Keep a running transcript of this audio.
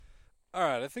All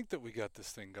right, I think that we got this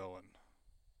thing going.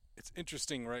 It's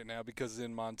interesting right now because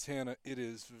in Montana it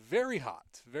is very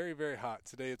hot, very, very hot.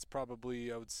 Today it's probably,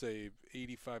 I would say,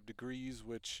 85 degrees,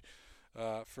 which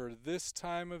for this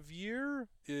time of year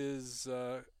is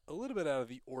a little bit out of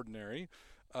the ordinary.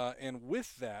 And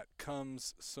with that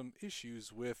comes some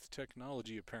issues with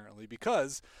technology, apparently,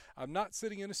 because I'm not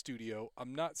sitting in a studio,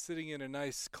 I'm not sitting in a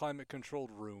nice climate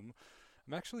controlled room.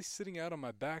 I'm actually sitting out on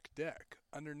my back deck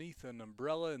underneath an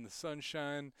umbrella in the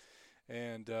sunshine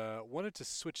and wanted to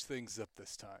switch things up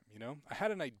this time. I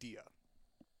had an idea.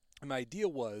 My idea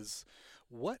was,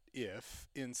 what if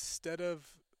instead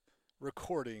of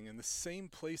recording in the same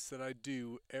place that I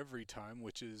do every time,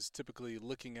 which is typically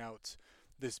looking out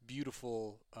this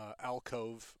beautiful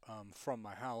alcove from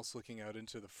my house, looking out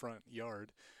into the front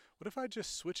yard. What if I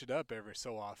just switch it up every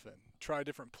so often? Try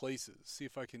different places, see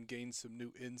if I can gain some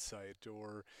new insight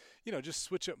or, just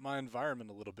switch up my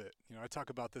environment a little bit. I talk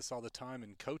about this all the time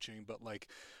in coaching, but like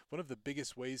one of the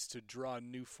biggest ways to draw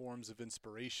new forms of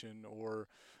inspiration or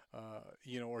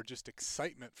just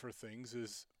excitement for things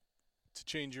is to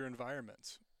change your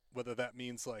environment. Whether that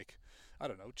means like, I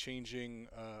don't know, changing,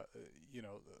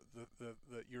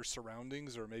 your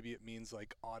surroundings, or maybe it means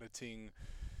like auditing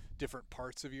different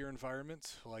parts of your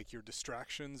environment, like your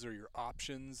distractions or your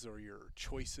options or your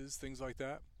choices, things like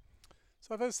that.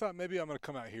 So I just thought maybe I'm going to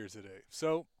come out here today.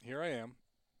 So here I am,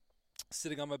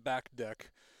 sitting on my back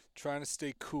deck, trying to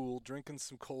stay cool, drinking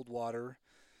some cold water,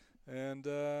 and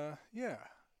yeah,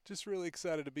 just really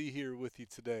excited to be here with you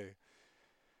today.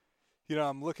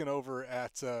 I'm looking over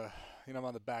at, I'm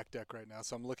on the back deck right now,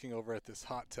 so I'm looking over at this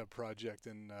hot tub project,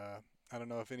 and I don't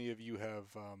know if any of you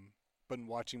have been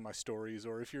watching my stories,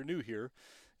 or if you're new here,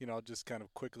 I'll just kind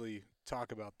of quickly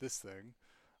talk about this thing.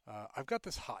 I've got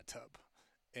this hot tub,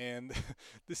 and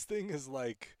this thing is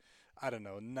like, I don't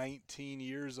know, 19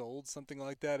 years old, something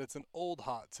like that. It's an old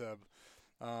hot tub.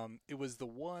 It was the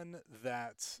one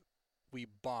that we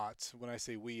bought. When I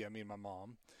say we, I mean my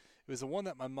mom. It was the one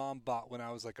that my mom bought when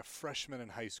I was like a freshman in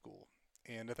high school.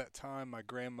 And at that time, my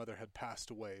grandmother had passed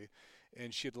away,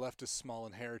 and she had left a small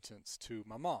inheritance to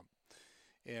my mom.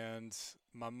 And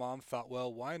my mom thought,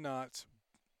 well, why not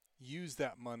use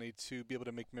that money to be able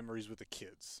to make memories with the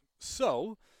kids?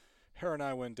 So, her and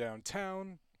I went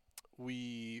downtown.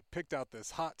 We picked out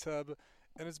this hot tub,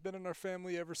 and it's been in our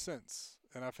family ever since.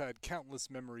 And I've had countless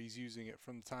memories using it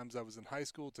from the times I was in high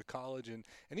school to college and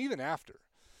even after.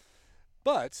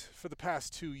 But for the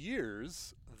past 2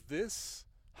 years, this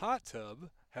hot tub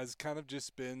has kind of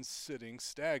just been sitting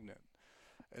stagnant.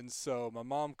 And so my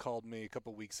mom called me a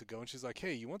couple weeks ago and she's like,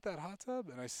 hey, you want that hot tub?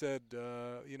 And I said,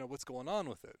 what's going on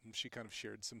with it? And she kind of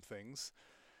shared some things.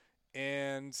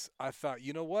 And I thought,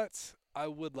 you know what? I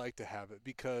would like to have it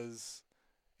because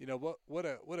what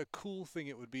a cool thing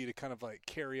it would be to kind of like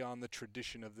carry on the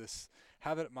tradition of this,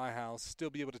 have it at my house, still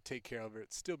be able to take care of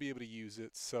it, still be able to use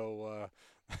it. So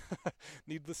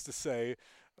needless to say,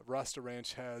 Rasta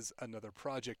Ranch has another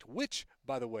project, which,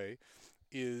 by the way,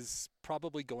 is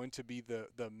probably going to be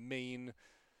the main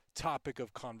topic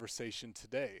of conversation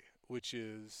today, which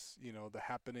is, the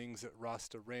happenings at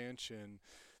Rasta Ranch and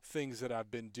things that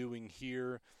I've been doing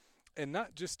here. And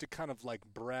not just to kind of like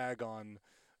brag on,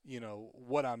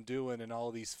 what I'm doing and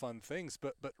all these fun things,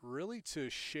 but really to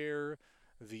share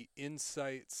the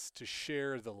insights, to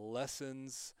share the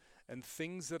lessons and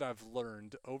things that I've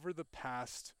learned over the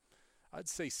past, I'd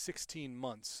say, 16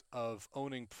 months of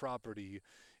owning property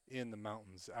in the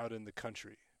mountains out in the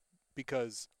country,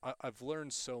 because I've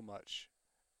learned so much.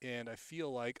 And I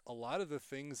feel like a lot of the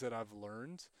things that I've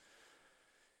learned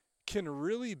can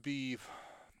really be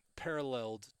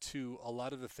paralleled to a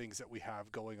lot of the things that we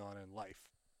have going on in life.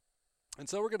 And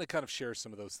so we're going to kind of share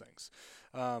some of those things.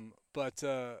 But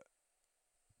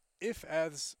if,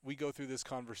 as we go through this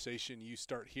conversation, you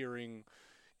start hearing,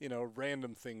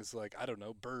 random things like, I don't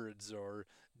know, birds or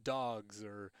dogs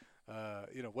or,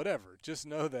 whatever, just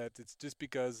know that it's just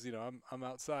because, I'm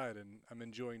outside and I'm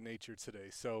enjoying nature today.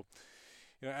 So,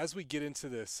 as we get into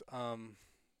this,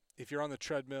 if you're on the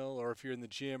treadmill or if you're in the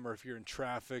gym or if you're in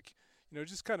traffic,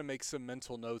 just kind of make some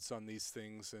mental notes on these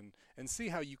things and see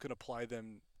how you can apply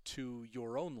them to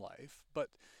your own life. But,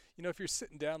 if you're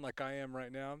sitting down like I am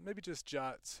right now, maybe just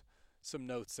jot some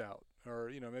notes out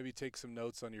or, maybe take some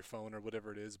notes on your phone or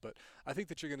whatever it is. But I think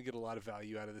that you're going to get a lot of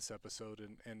value out of this episode,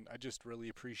 and I just really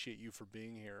appreciate you for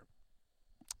being here.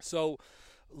 So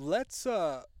let's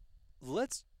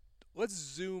let's let's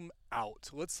zoom out.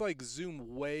 Let's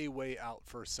zoom way out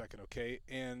for a second, okay?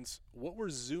 And what we're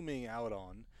zooming out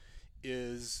on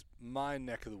is my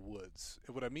neck of the woods.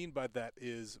 And what I mean by that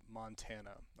is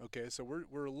Montana. Okay, so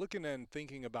we're looking and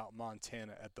thinking about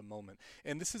Montana at the moment.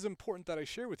 And this is important that I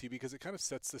share with you because it kind of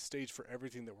sets the stage for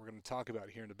everything that we're going to talk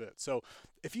about here in a bit. So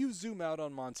if you zoom out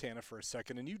on Montana for a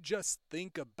second and you just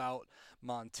think about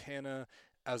Montana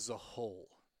as a whole,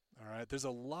 all right, there's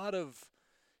a lot of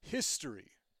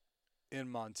history in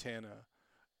Montana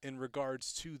in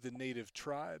regards to the native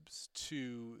tribes,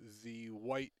 to the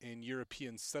white and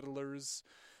European settlers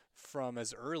from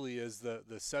as early as the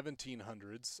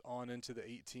 1700s on into the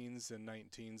 18s and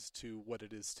 19s to what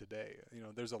it is today. You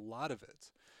know, there's a lot of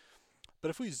it. But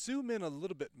if we zoom in a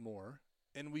little bit more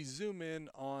and we zoom in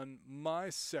on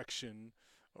my section,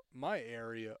 my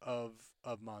area of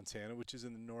Montana, which is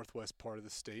in the northwest part of the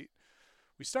state,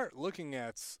 we start looking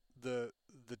at the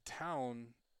town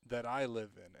that I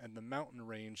live in and the mountain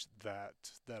range that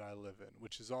I live in,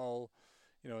 which is all,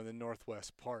 you know, in the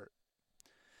northwest part.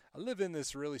 I live in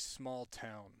this really small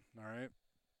town, all right?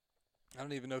 I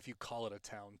don't even know if you call it a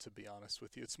town, to be honest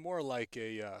with you. It's more like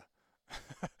a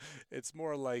it's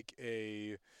more like a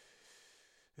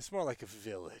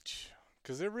village,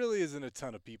 because there really isn't a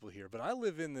ton of people here, but I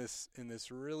live in this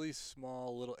really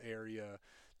small little area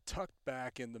tucked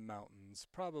back in the mountains,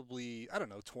 probably, I don't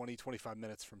know, 20, 25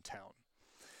 minutes from town.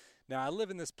 Now, I live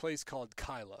in this place called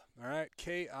Kyla, all right?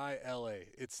 K-I-L-A.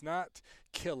 It's not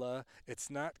Killa, it's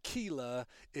not Keela,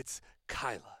 it's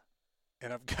Kyla.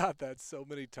 And I've got that so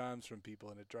many times from people,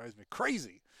 and it drives me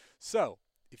crazy. So,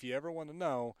 if you ever want to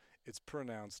know, it's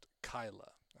pronounced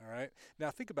Kyla, all right? Now,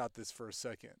 think about this for a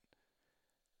second.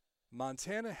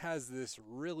 Montana has this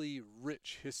really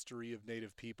rich history of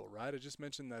native people, right? I just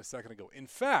mentioned that a second ago. In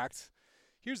fact,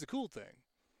 here's the cool thing.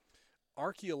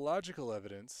 Archaeological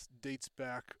evidence dates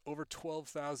back over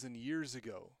 12,000 years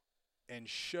ago and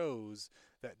shows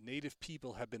that native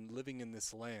people have been living in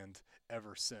this land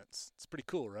ever since. It's pretty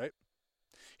cool, right?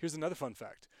 Here's another fun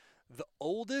fact. The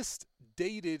oldest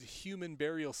dated human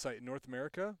burial site in North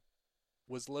America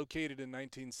was located in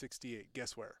 1968.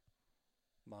 Guess where?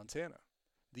 Montana.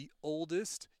 The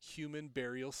oldest human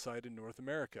burial site in North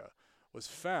America was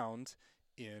found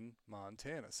in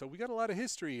Montana. So we got a lot of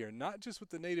history here, not just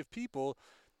with the native people,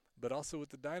 but also with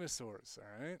the dinosaurs,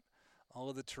 all right? All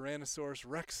of the Tyrannosaurus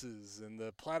rexes and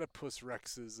the Platypus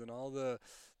rexes and all the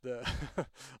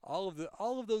all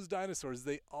of those dinosaurs,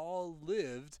 they all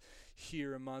lived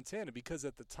here in Montana, because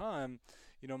at the time,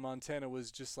 you know, Montana was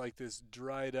just like this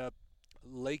dried up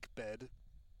lake bed,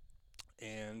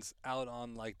 and out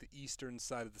on like the eastern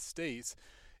side of the states,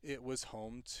 it was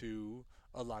home to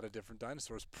a lot of different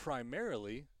dinosaurs,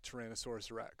 primarily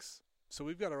Tyrannosaurus rex. So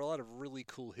we've got a lot of really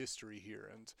cool history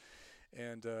here,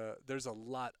 and there's a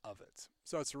lot of it.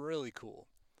 So it's really cool.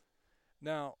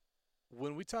 Now,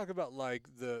 when we talk about like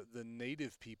the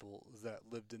native people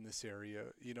that lived in this area,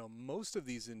 you know, most of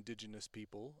these indigenous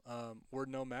people were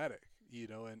nomadic, you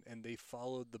know, and they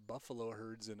followed the buffalo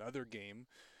herds and other game,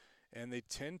 and they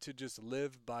tend to just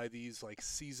live by these like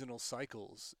seasonal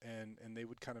cycles, and they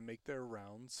would kind of make their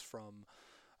rounds from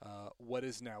what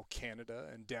is now Canada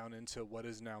and down into what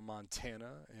is now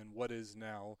Montana and what is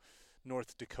now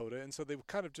North Dakota. And so they would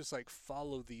kind of just like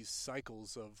follow these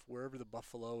cycles of wherever the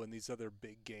buffalo and these other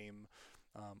big game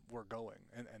were going,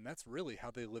 and that's really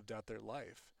how they lived out their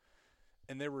life.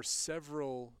 And there were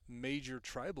several major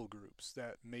tribal groups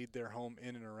that made their home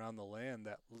in and around the land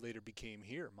that later became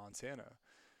here, Montana.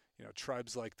 You know,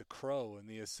 tribes like the Crow and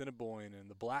the Assiniboine and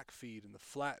the Blackfeet and the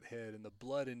Flathead and the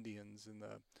Blood Indians and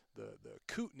the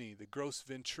Kootenai, the Gros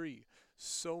Ventre.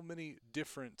 So many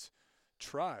different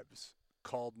tribes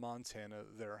called Montana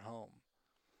their home.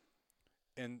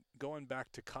 And going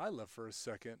back to Kyla for a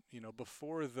second, you know,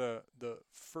 before the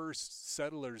first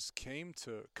settlers came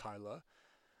to Kyla,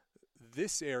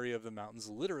 this area of the mountains,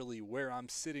 literally where I'm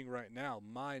sitting right now,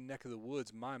 my neck of the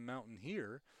woods, my mountain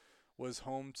here, was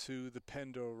home to the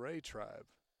Pend Oreille tribe.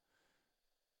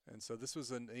 And so this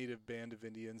was a native band of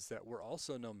Indians that were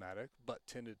also nomadic, but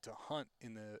tended to hunt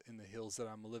in the hills that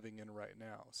I'm living in right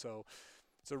now. So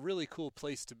it's a really cool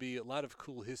place to be. A lot of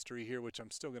cool history here, which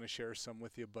I'm still going to share some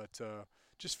with you, but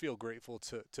just feel grateful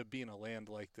to be in a land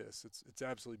like this. It's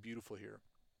absolutely beautiful here.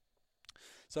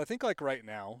 So I think like right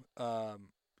now,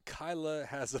 Kyla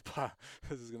has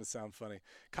this is going to sound funny.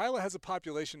 Kyla has a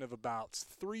population of about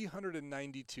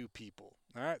 392 people.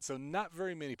 All right, so not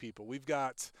very many people. We've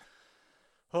got,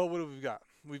 what have we got?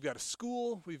 We've got a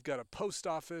school, we've got a post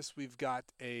office, we've got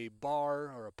a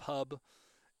bar or a pub,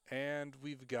 and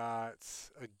we've got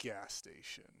a gas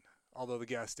station. Although the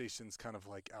gas station's kind of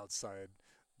like outside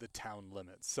the town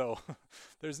limits. So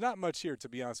there's not much here, to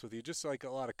be honest with you, just like a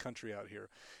lot of country out here.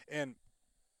 And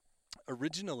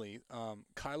Originally,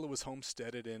 Kyla was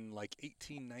homesteaded in like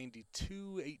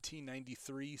 1892,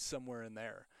 1893, somewhere in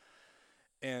there.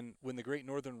 And when the Great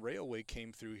Northern Railway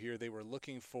came through here, they were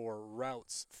looking for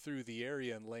routes through the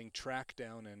area and laying track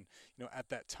down. And at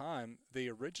that time, they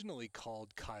originally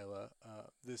called Kyla.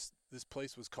 This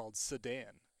place was called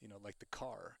Sedan. Like the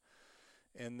car.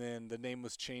 And then the name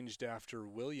was changed after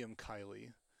William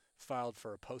Kiley filed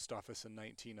for a post office in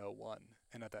 1901.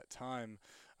 And at that time,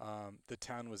 the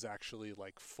town was actually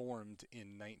like formed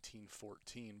in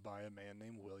 1914 by a man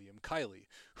named William Kiley,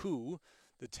 who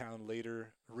the town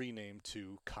later renamed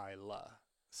to Kyla.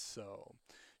 So,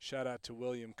 shout out to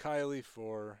William Kiley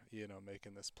for,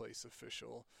 making this place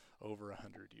official over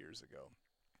 100 years ago.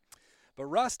 But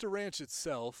Rasta Ranch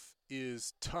itself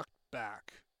is tucked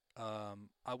back.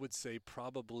 I would say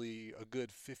probably a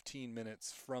good 15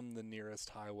 minutes from the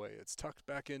nearest highway. It's tucked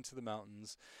back into the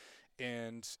mountains,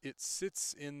 and it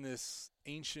sits in this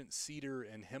ancient cedar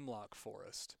and hemlock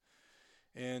forest.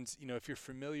 And if you're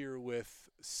familiar with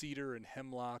cedar and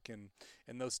hemlock and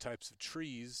those types of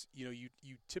trees, you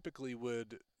typically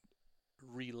would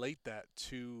relate that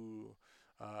to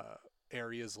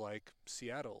areas like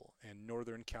Seattle and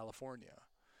Northern California.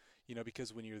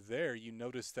 Because when you're there, you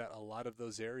notice that a lot of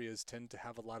those areas tend to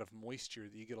have a lot of moisture.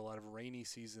 You get a lot of rainy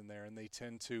season there, and they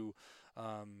tend to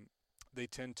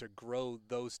grow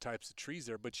those types of trees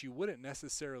there. But you wouldn't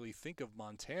necessarily think of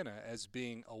Montana as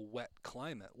being a wet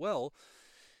climate. Well,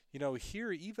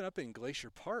 here, even up in Glacier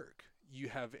Park, you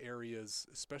have areas,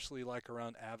 especially like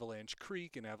around Avalanche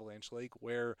Creek and Avalanche Lake,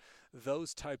 where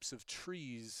those types of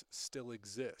trees still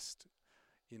exist.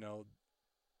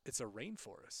 It's a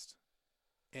rainforest.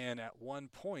 And at one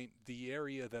point, the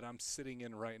area that I'm sitting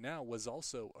in right now was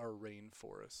also a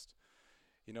rainforest.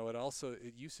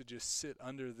 It used to just sit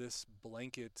under this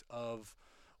blanket of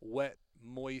wet,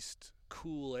 moist,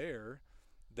 cool air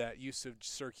that used to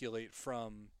circulate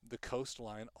from the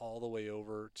coastline all the way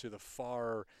over to the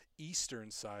far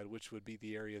eastern side, which would be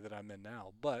the area that I'm in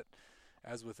now. But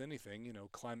as with anything,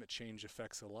 climate change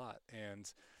affects a lot.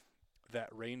 And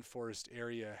that rainforest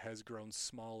area has grown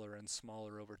smaller and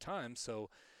smaller over time. So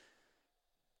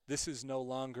this is no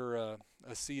longer a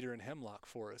cedar and hemlock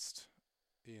forest.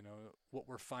 What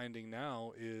we're finding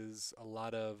now is a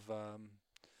lot of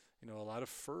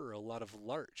fir, a lot of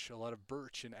larch, a lot of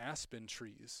birch and aspen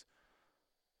trees.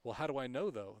 Well, how do I know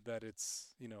though that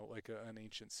it's like an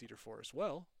ancient cedar forest?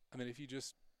 Well, if you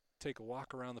just take a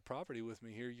walk around the property with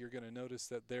me here, you're going to notice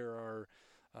that there are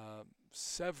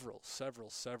several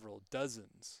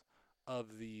dozens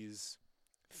of these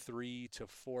 3 to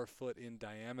 4 foot in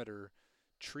diameter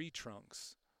tree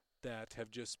trunks that have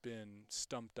just been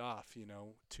stumped off,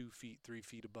 2 feet, 3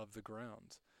 feet above the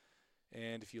ground.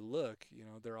 And if you look,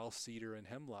 they're all cedar and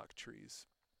hemlock trees.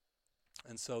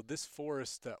 And so this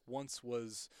forest that once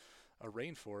was a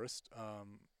rainforest,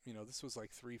 this was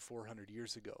like 400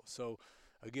 years ago. So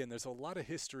again, there's a lot of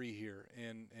history here,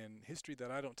 and history that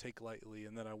I don't take lightly,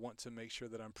 and that I want to make sure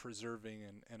that I'm preserving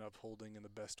and upholding in the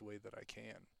best way that I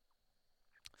can.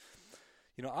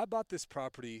 I bought this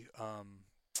property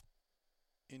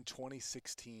in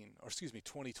 2016, or excuse me,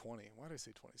 2020. Why did I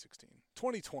say 2016?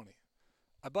 2020.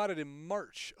 I bought it in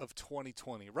March of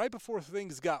 2020, right before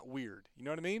things got weird. You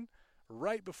know what I mean?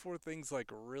 Right before things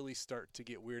like really start to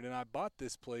get weird. And I bought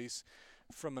this place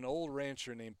from an old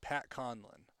rancher named Pat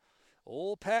Conlon.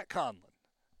 Old Pat Conlon.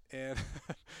 And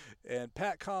and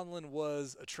Pat Conlon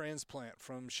was a transplant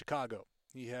from Chicago.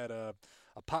 He had a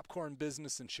popcorn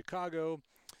business in Chicago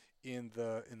in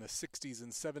the 60s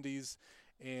and 70s.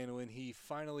 And when he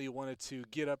finally wanted to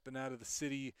get up and out of the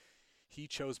city, he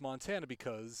chose Montana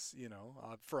because,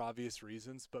 for obvious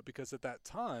reasons, but because at that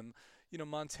time,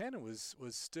 Montana was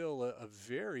still a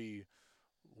very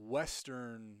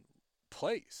western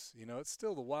place. It's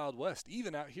still the Wild West.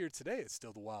 Even out here today, it's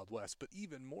still the Wild West, but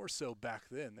even more so back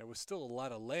then. There was still a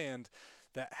lot of land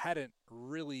that hadn't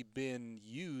really been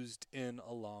used in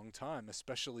a long time,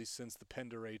 especially since the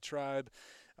Pend Oreille tribe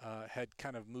had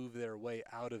kind of moved their way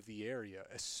out of the area,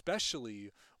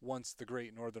 especially once the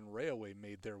Great Northern Railway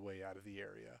made their way out of the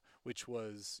area, which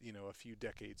was, a few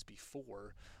decades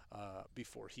before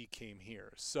he came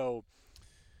here. So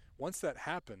once that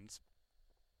happened,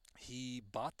 he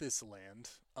bought this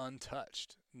land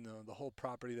untouched. The whole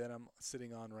property that I'm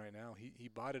sitting on right now, he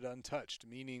bought it untouched,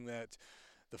 meaning that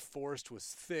the forest was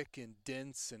thick and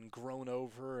dense and grown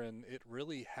over, and it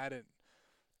really hadn't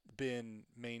been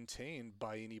maintained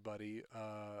by anybody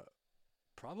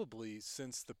probably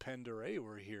since the Pend Oreille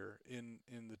were here in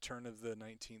the turn of the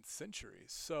 19th century.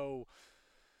 So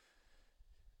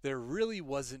there really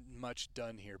wasn't much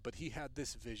done here, but he had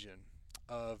this vision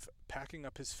of packing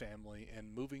up his family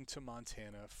and moving to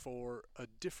Montana for a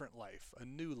different life, a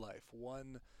new life,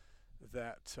 one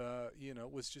that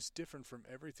was just different from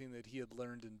everything that he had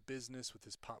learned in business with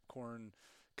his popcorn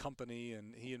company.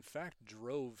 And he in fact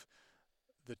drove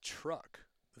the truck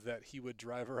that he would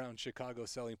drive around Chicago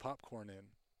selling popcorn in,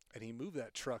 and he moved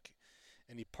that truck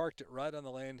and he parked it right on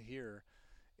the land here.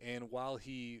 And while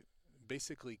he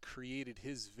basically created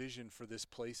his vision for this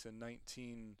place in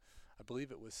I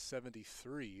believe it was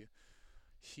 73,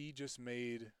 he just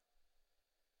made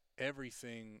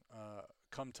everything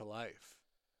come to life.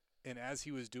 And as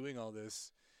he was doing all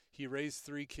this, he raised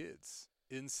 3 kids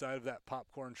inside of that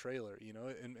popcorn trailer,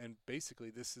 and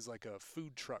basically this is like a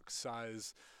food truck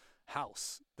size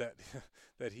house that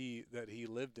that he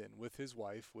lived in with his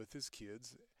wife, with his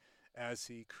kids, as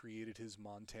he created his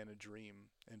Montana dream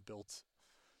and built,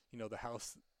 the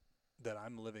house that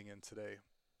I'm living in today.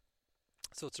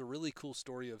 So it's a really cool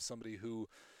story of somebody who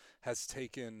has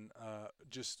taken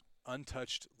just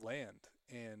untouched land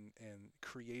and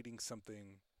creating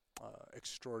something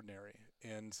extraordinary.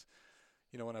 And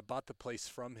when I bought the place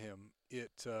from him,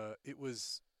 it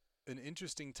was an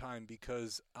interesting time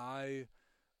because I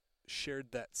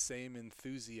shared that same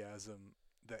enthusiasm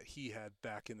that he had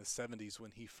back in the 70s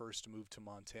when he first moved to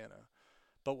Montana.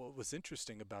 But what was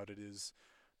interesting about it is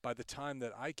by the time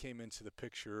that I came into the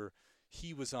picture,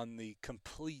 he was on the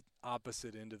complete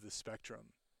opposite end of the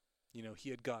spectrum. He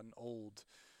had gotten old.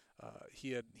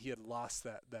 He had lost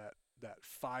that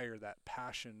fire, that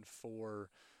passion for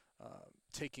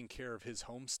taking care of his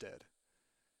homestead.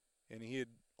 And he had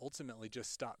ultimately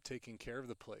just stopped taking care of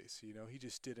the place. He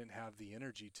just didn't have the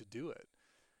energy to do it.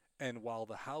 And while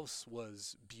the house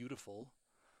was beautiful,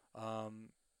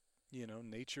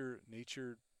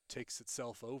 nature takes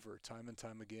itself over time and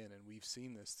time again. And we've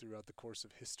seen this throughout the course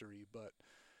of history, but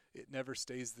it never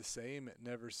stays the same. It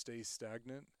never stays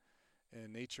stagnant.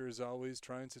 And nature is always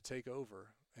trying to take over.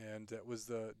 And that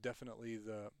was definitely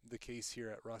the case here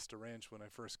at Rasta Ranch when I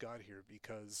first got here,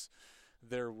 because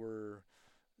there were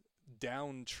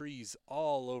down trees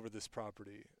all over this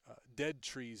property, dead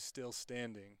trees still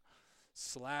standing,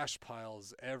 slash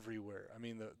piles everywhere. I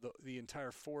mean, the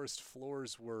entire forest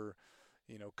floors were,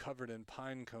 covered in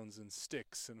pine cones and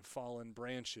sticks and fallen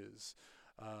branches.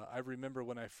 I remember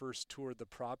when I first toured the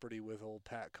property with old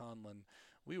Pat Conlon,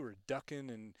 we were ducking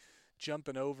and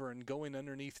jumping over and going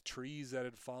underneath trees that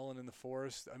had fallen in the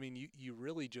forest. I mean, you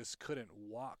really just couldn't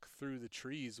walk through the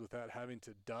trees without having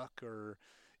to duck, or,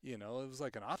 it was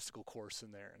like an obstacle course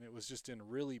in there, and it was just in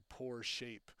really poor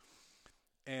shape.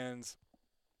 And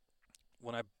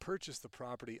when I purchased the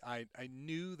property, I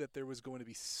knew that there was going to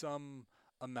be some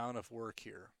amount of work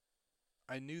here.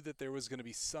 I knew that there was going to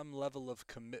be some level of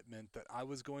commitment that I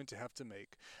was going to have to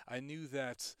make. I knew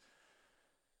that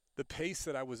the pace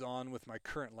that I was on with my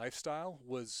current lifestyle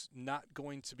was not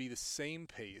going to be the same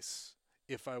pace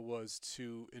if I was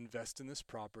to invest in this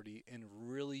property and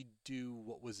really do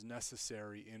what was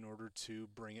necessary in order to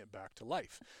bring it back to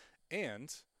life.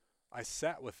 And I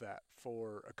sat with that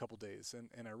for a couple days,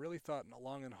 and I really thought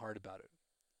long and hard about it.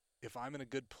 If I'm in a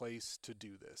good place to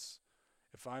do this,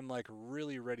 if I'm like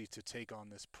really ready to take on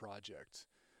this project,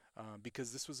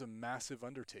 because this was a massive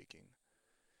undertaking.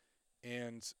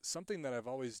 And something that I've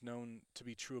always known to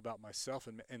be true about myself,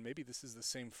 and maybe this is the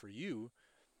same for you,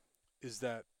 is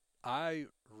that I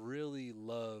really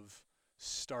love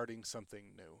starting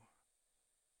something new.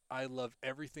 I love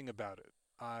everything about it.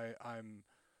 I'm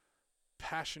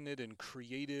passionate and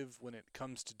creative when it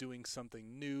comes to doing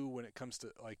something new, when it comes to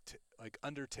like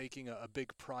undertaking a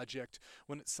big project.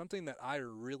 When it's something that I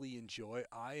really enjoy,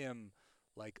 I am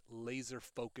like laser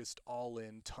focused, all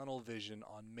in, tunnel vision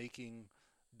on making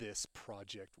this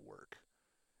project work.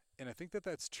 And I think that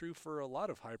that's true for a lot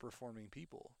of high performing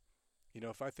people.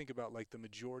 If I think about like the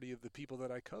majority of the people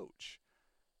that I coach,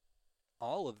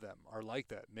 all of them are like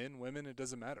that. Men, women, it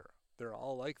doesn't matter. They're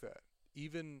all like that.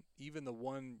 Even the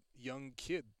one young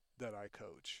kid that I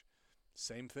coach,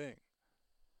 same thing.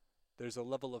 There's a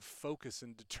level of focus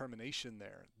and determination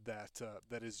there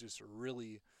that is just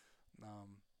really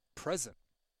present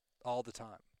all the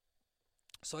time.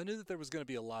 So I knew that there was going to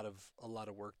be a lot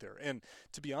of work there. And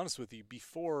to be honest with you,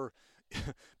 before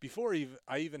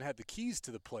I even had the keys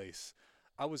to the place,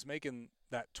 I was making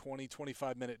that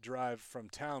 25 minute drive from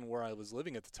town where I was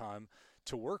living at the time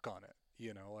to work on it.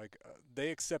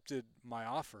 They accepted my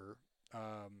offer,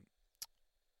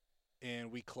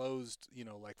 and we closed,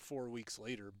 like 4 weeks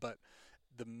later. But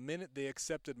the minute they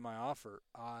accepted my offer,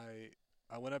 I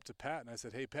went up to Pat and I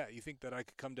said, "Hey, Pat, you think that I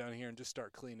could come down here and just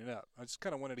start cleaning up? I just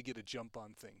kind of wanted to get a jump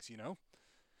on things, And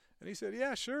he said,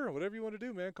 "Yeah, sure. Whatever you want to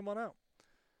do, man. Come on out."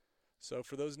 So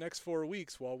for those next 4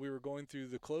 weeks, while we were going through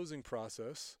the closing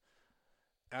process,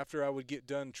 after I would get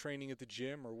done training at the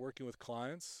gym or working with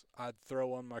clients, I'd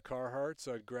throw on my Carhartts,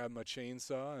 I'd grab my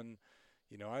chainsaw, and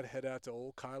I'd head out to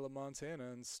old Kyla,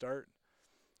 Montana, and start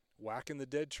whacking the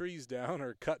dead trees down,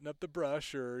 or cutting up the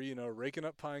brush, or raking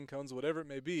up pine cones, whatever it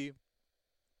may be.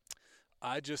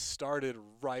 I just started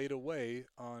right away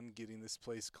on getting this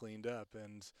place cleaned up,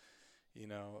 and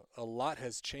a lot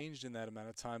has changed in that amount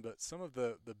of time. But some of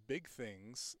the big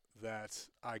things that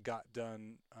I got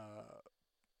done,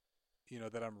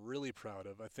 that I'm really proud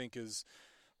of, I think is,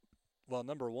 well,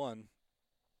 number one,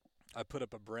 I put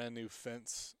up a brand new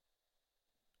fence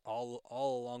all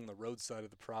along the roadside of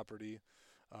the property.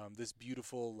 This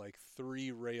beautiful, like,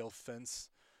 3-rail fence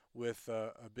with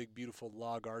a big beautiful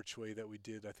log archway that we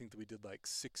did. I think that we did like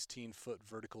 16-foot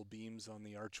vertical beams on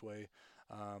the archway.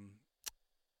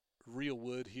 Real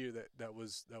wood here that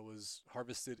was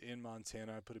harvested in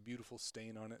Montana. I put a beautiful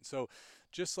stain on it. So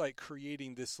just like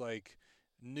creating this like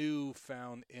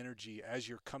newfound energy as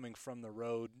you're coming from the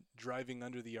road, driving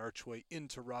under the archway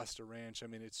into Rasta Ranch. I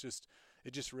mean, it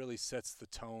just really sets the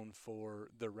tone for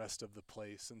the rest of the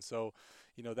place. And so,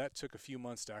 that took a few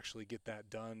months to actually get that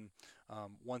done,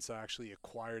 once I actually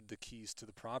acquired the keys to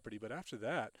the property. But after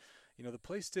that, the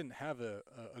place didn't have a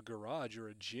garage or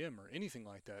a gym or anything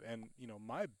like that. And,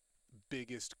 my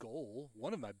biggest goal,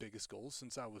 one of my biggest goals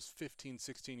since I was 15,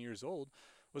 16 years old,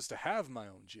 was to have my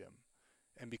own gym.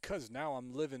 And because now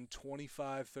I'm living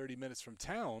 25, 30 minutes from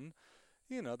town,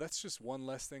 that's just one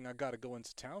less thing I got to go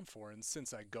into town for. And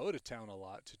since I go to town a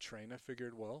lot to train, I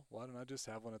figured, well, why don't I just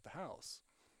have one at the house?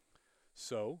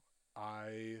 So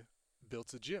I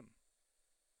built a gym.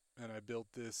 And I built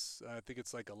this, I think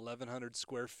it's like 1,100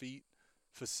 square feet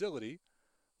facility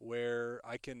where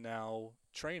I can now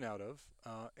train out of.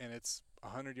 And it's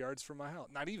 100 yards from my house.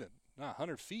 Not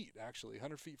 100 feet, actually,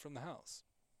 100 feet from the house.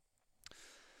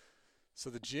 So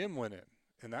the gym went in,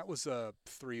 and that was a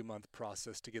 3-month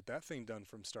process to get that thing done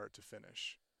from start to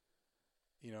finish.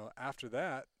 After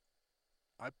that,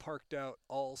 I parked out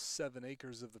all 7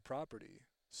 acres of the property,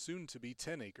 soon to be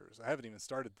 10 acres. I haven't even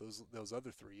started those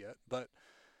other 3 yet, but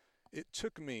it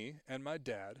took me and my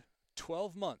dad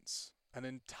 12 months, an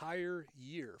entire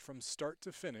year from start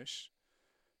to finish,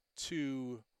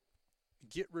 to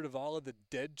get rid of all of the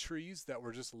dead trees that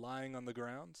were just lying on the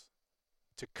ground,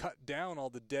 to cut down all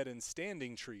the dead and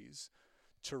standing trees,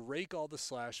 to rake all the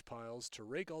slash piles, to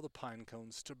rake all the pine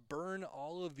cones, to burn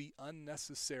all of the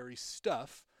unnecessary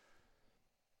stuff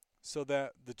so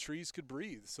that the trees could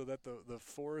breathe, so that the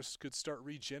forest could start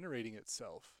regenerating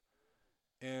itself.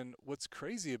 And what's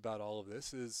crazy about all of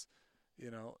this is,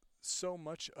 so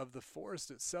much of the forest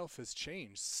itself has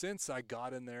changed since I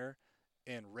got in there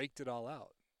and raked it all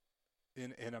out.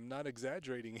 And I'm not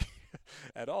exaggerating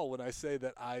at all when I say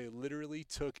that I literally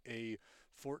took a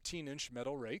 14-inch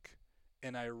metal rake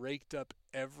and I raked up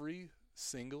every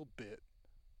single bit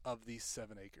of these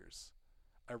 7 acres.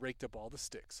 I raked up all the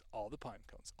sticks, all the pine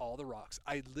cones, all the rocks.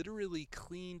 I literally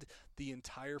cleaned the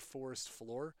entire forest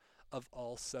floor of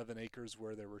all 7 acres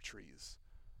where there were trees.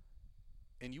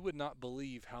 And you would not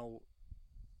believe how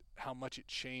much it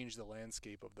changed the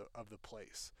landscape of the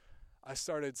place. I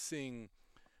started seeing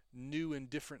new and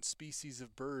different species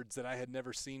of birds that I had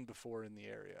never seen before in the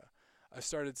area. I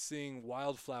started seeing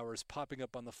wildflowers popping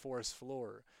up on the forest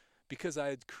floor because I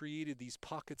had created these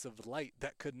pockets of light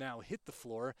that could now hit the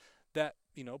floor that,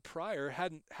 prior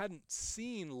hadn't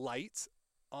seen light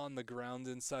on the ground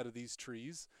inside of these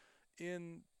trees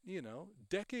in,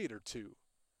 decade or two.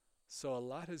 So a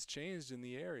lot has changed in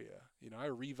the area. I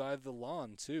revived the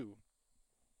lawn too.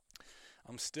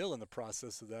 I'm still in the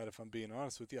process of that, if I'm being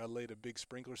honest with you. I laid a big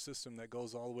sprinkler system that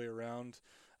goes all the way around.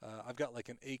 I've got like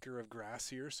an acre of grass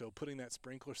here, so putting that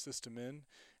sprinkler system in,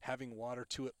 having water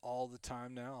to it all the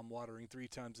time now. I'm watering 3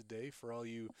 times a day for all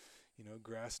you,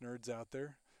 grass nerds out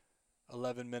there.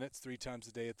 11 minutes 3 times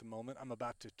a day at the moment. I'm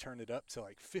about to turn it up to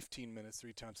like 15 minutes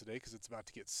 3 times a day because it's about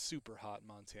to get super hot in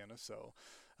Montana. So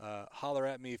holler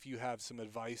at me if you have some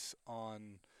advice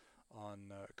on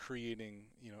creating,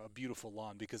 a beautiful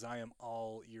lawn, because I am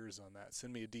all ears on that.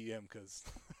 Send me a DM because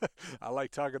I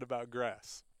like talking about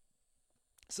grass.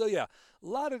 So yeah, a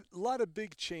lot of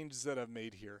big changes that I've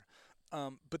made here.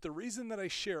 But the reason that I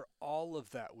share all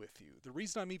of that with you, the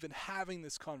reason I'm even having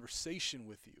this conversation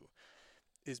with you,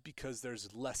 is because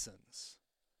there's lessons.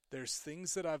 There's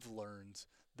things that I've learned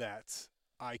that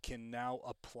I can now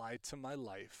apply to my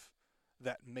life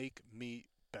that make me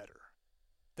better.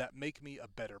 That make me a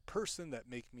better person, that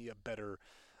make me a better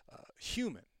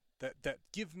human, that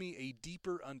give me a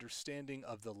deeper understanding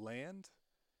of the land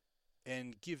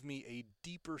and give me a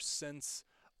deeper sense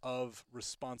of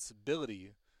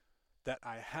responsibility that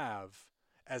I have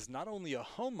as not only a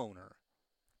homeowner,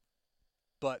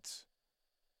 but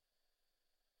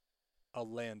a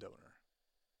landowner.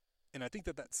 And I think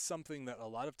that that's something that a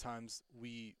lot of times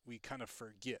we kind of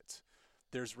forget.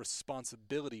 There's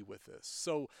responsibility with this.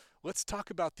 So let's talk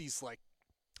about these, like,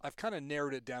 I've kind of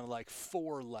narrowed it down to like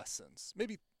 4 lessons,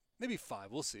 maybe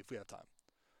 5. We'll see if we have time.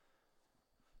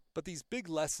 But these big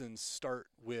lessons start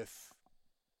with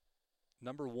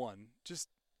number 1, just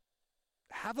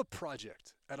have a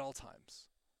project at all times.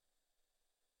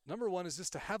 Number 1 is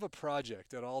just to have a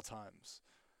project at all times.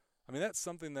 I mean, that's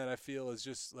something that I feel is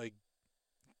just like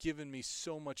given me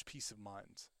so much peace of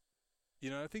mind. You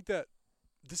know, I think that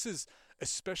this is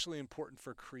especially important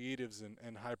for creatives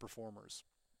and high performers,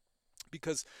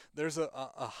 because there's a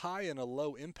high and a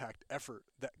low impact effort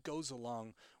that goes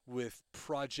along with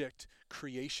project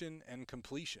creation and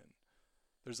completion.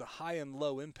 There's a high and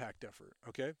low impact effort,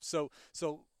 okay? So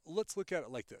let's look at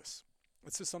it like this.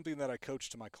 This is something that I coach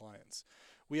to my clients.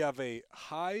 We have a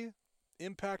high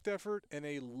impact effort and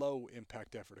a low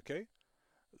impact effort, okay?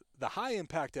 The high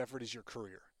impact effort is your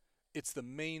career. It's the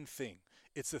main thing.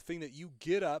 It's the thing that you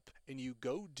get up and you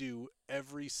go do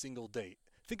every single day.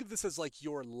 Think of this as like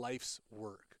your life's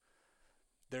work.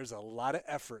 There's a lot of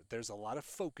effort. There's a lot of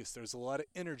focus. There's a lot of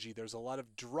energy. There's a lot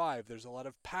of drive. There's a lot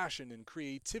of passion and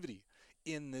creativity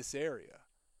in this area.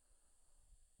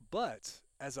 But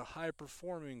as a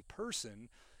high-performing person,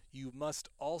 you must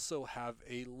also have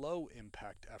a low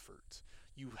impact effort.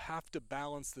 You have to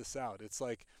balance this out. It's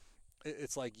like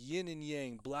yin and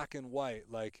yang, black and white.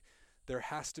 Like there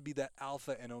has to be that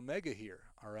alpha and omega here,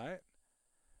 all right?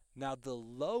 Now the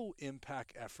low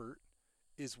impact effort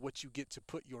is what you get to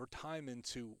put your time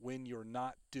into when you're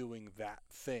not doing that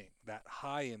thing, that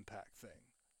high impact thing.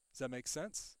 Does that make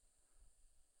sense?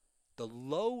 The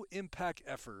low impact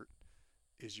effort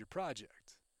is your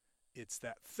project. It's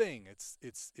that thing. It's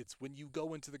when you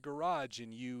go into the garage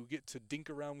and you get to dink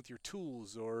around with your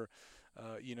tools, or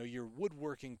your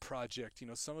woodworking project.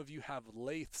 Some of you have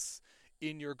lathes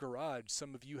in your garage.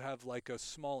 Some of you have like a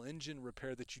small engine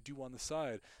repair that you do on the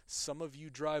side. Some of you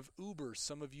drive Uber.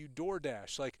 Some of you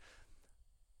DoorDash. Like,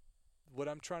 what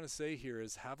I'm trying to say here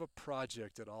is have a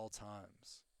project at all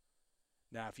times.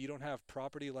 Now, if you don't have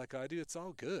property like I do, it's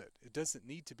all good. It doesn't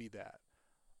need to be that.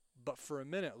 But for a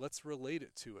minute, let's relate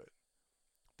it to it.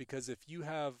 Because if you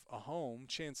have a home,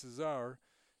 chances are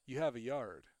you have a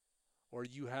yard, or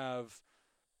you have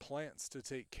plants to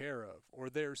take care of, or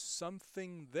there's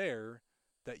something there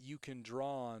that you can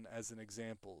draw on as an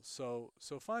example. So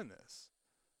find this.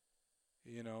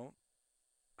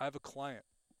 I have a client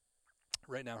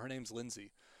right now. Her name's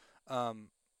Lindsay.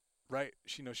 Right?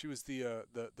 She was the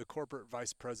corporate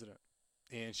vice president,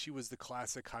 and she was the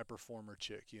classic high performer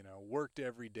chick. Worked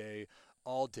every day,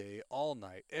 all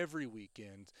night, every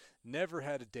weekend, never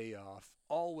had a day off,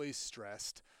 always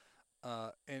stressed,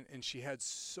 and she had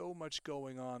so much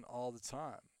going on all the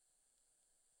time.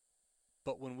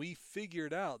 But when we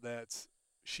figured out that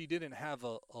she didn't have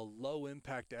a low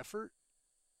impact effort,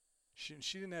 she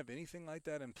didn't have anything like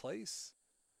that in place,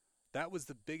 that was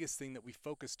the biggest thing that we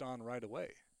focused on right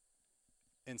away.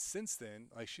 And since then,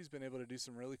 like, she's been able to do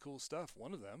some really cool stuff.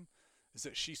 One of them is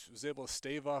that she was able to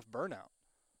stave off burnout.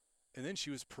 And then she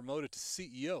was promoted to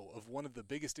CEO of one of the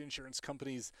biggest insurance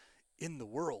companies in the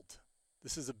world.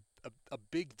 This is a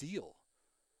big deal.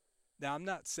 Now, I'm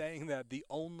not saying that the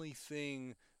only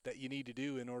thing that you need to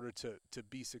do in order to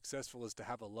be successful is to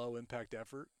have a low impact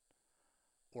effort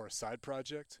or a side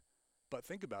project. But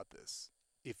think about this.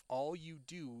 If all you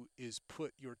do is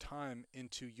put your time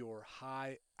into your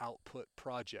high output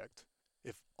project,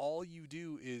 if all you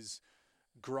do is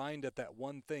grind at that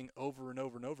one thing over and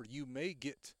over and over, you may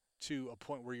get to a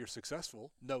point where you're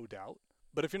successful, no doubt.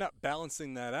 But if you're not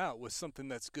balancing that out with something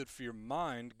that's good for your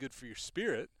mind, good for your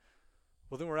spirit,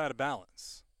 well, then we're out of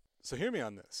balance. So hear me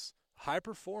on this. High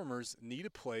performers need a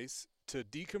place to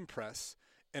decompress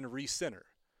and recenter.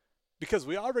 Because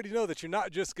we already know that you're not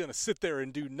just going to sit there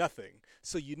and do nothing.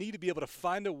 So you need to be able to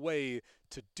find a way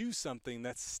to do something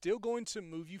that's still going to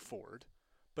move you forward,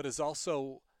 but is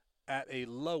also at a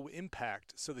low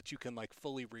impact so that you can like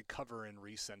fully recover and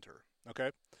recenter.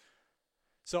 Okay?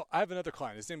 So I have another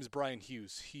client. His name is Brian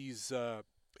Hughes. He's a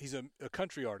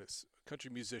country artist,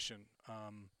 country musician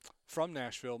from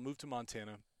Nashville, moved to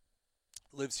Montana,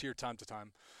 lives here time to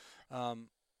time.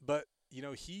 But,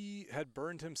 he had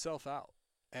burned himself out.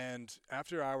 And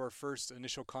after our first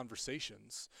initial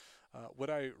conversations, what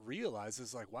I realized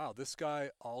is like, wow, this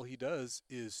guy, all he does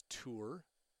is tour,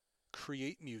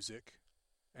 create music,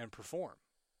 and perform.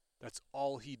 That's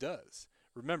all he does.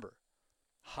 Remember,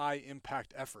 high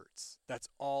impact efforts. That's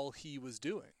all he was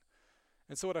doing.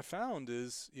 And so what I found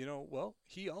is, well,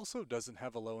 he also doesn't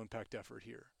have a low impact effort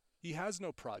here. He has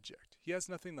no project. He has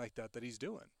nothing like that he's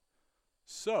doing.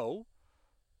 So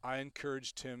I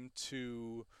encouraged him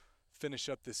to finish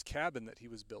up this cabin that he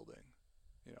was building,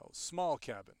 small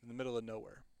cabin in the middle of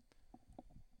nowhere.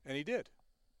 And he did.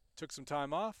 Took some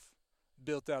time off,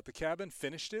 built out the cabin,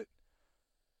 finished it,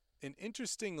 and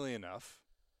interestingly enough,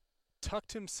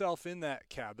 tucked himself in that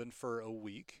cabin for a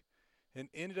week and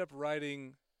ended up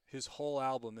writing his whole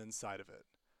album inside of it.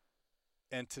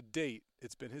 And to date,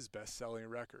 it's been his best-selling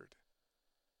record.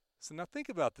 So now think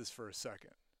about this for a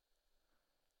second.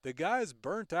 The guy's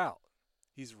burnt out.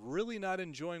 He's really not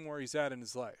enjoying where he's at in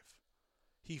his life.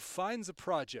 He finds a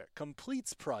project,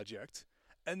 completes project,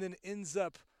 and then ends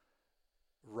up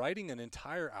writing an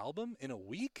entire album in a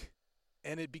week,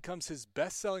 and it becomes his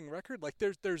best-selling record. Like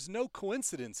there's no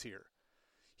coincidence here.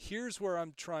 Here's where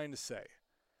I'm trying to say.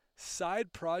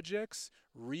 Side projects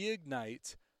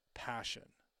reignite passion.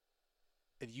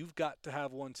 And you've got to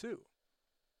have one too.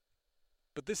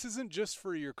 But this isn't just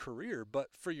for your career, but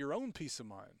for your own peace of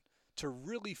mind, to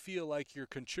really feel like you're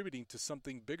contributing to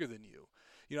something bigger than you.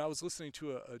 I was listening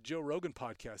to a Joe Rogan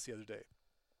podcast the other day,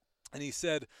 and he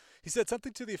said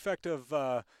something to the effect of,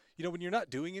 when you're not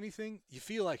doing anything, you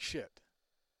feel like shit.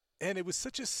 And it was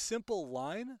such a simple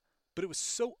line, but it was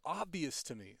so obvious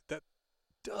to me that,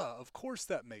 of course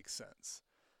that makes sense.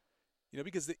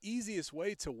 Because the easiest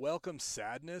way to welcome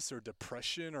sadness or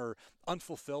depression or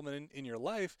unfulfillment in your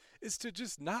life is to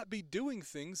just not be doing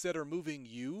things that are moving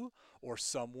you or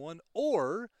someone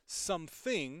or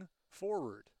something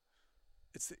forward.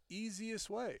 It's the easiest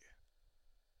way.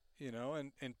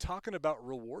 And talking about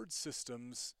reward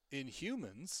systems in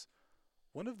humans,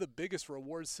 one of the biggest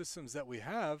reward systems that we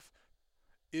have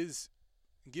is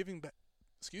giving back.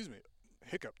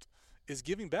 Is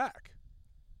giving back.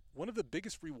 One of the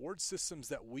biggest reward systems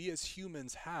that we as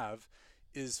humans have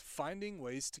is finding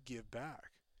ways to give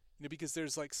back. Because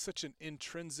there's like such an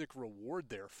intrinsic reward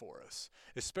there for us,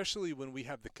 especially when we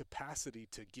have the capacity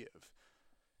to give.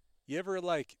 You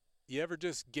ever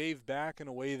just gave back in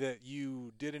a way that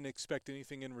you didn't expect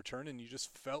anything in return and you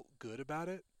just felt good about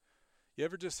it? You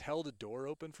ever just held a door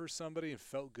open for somebody and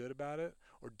felt good about it?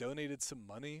 Or donated some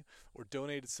money? Or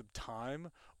donated some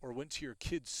time? Or went to your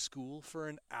kid's school for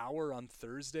an hour on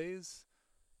Thursdays?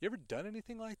 You ever done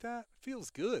anything like that? Feels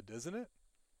good, doesn't it?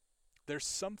 There's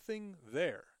something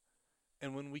there.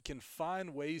 And when we can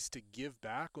find ways to give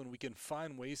back, when we can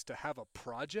find ways to have a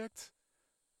project,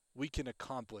 we can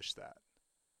accomplish that.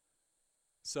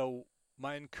 So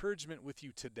my encouragement with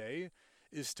you today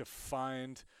is to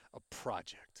find a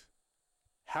project.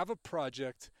 Have a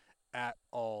project at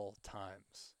all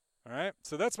times. All right?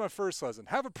 So that's my first lesson.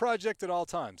 Have a project at all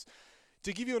times.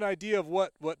 To give you an idea of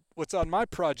what's on my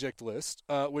project list,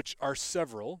 which are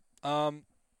several,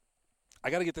 I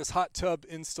got to get this hot tub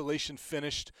installation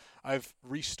finished. I've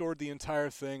restored the entire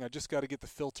thing. I just got to get the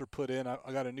filter put in. I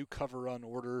got a new cover on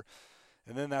order,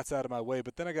 and then that's out of my way.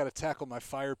 But then I got to tackle my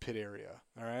fire pit area.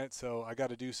 All right? So I got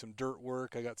to do some dirt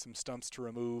work. I got some stumps to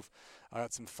remove. I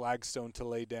got some flagstone to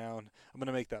lay down. I'm going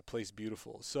to make that place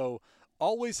beautiful. So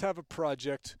always have a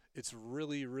project. It's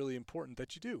really, really important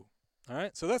that you do. All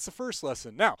right? So that's the first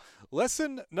lesson. Now,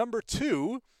 lesson number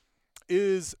 2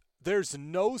 is there's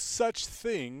no such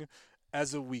thing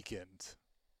as a weekend.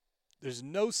 There's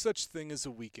no such thing as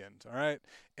a weekend, all right?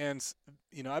 And,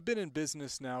 I've been in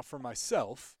business now for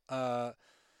myself,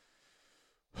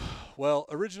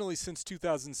 originally since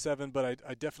 2007, but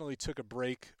I definitely took a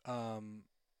break and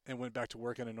went back to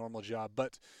work in a normal job.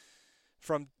 But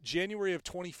from January of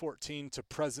 2014 to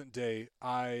present day,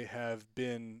 I have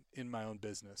been in my own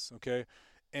business, okay?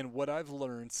 And what I've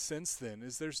learned since then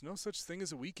is there's no such thing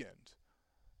as a weekend.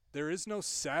 There is no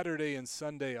Saturday and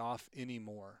Sunday off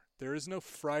anymore. There is no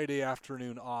Friday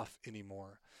afternoon off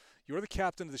anymore. You're the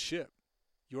captain of the ship.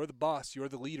 You're the boss. You're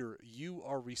the leader. You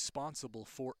are responsible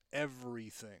for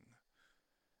everything.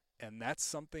 And that's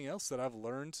something else that I've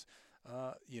learned,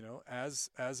 as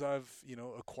I've,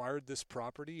 acquired this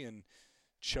property and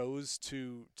chose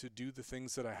to do the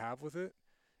things that I have with it,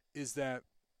 is that,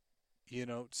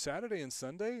 Saturday and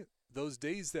Sunday, those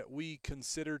days that we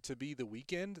consider to be the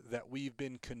weekend, that we've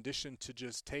been conditioned to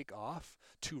just take off,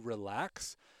 to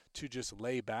relax, to just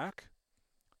lay back,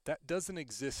 that doesn't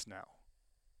exist now.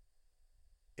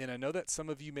 And I know that some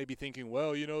of you may be thinking,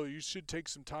 well, you should take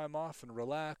some time off and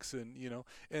relax and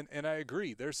I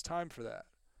agree, there's time for that.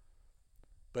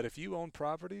 But if you own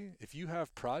property, if you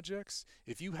have projects,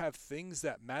 if you have things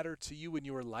that matter to you in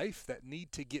your life that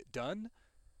need to get done,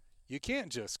 You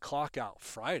can't just clock out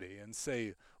Friday and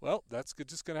say, well, that's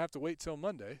just going to have to wait till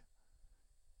Monday.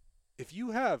 If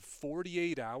you have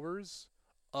 48 hours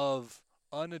of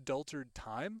unadulterated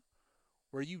time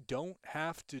where you don't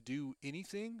have to do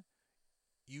anything,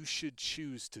 you should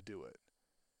choose to do it.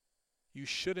 You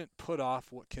shouldn't put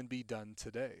off what can be done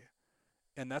today.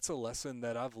 And that's a lesson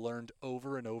that I've learned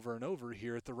over and over and over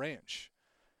here at the ranch.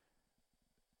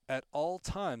 At all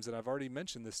times, and I've already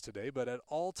mentioned this today, but at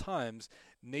all times,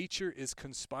 nature is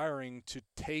conspiring to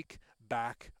take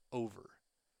back over.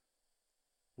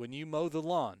 When you mow the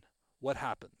lawn, what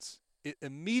happens? It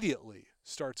immediately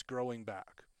starts growing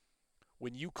back.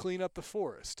 When you clean up the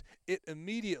forest, it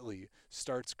immediately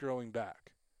starts growing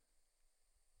back.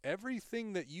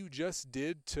 Everything that you just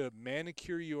did to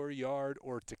manicure your yard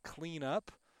or to clean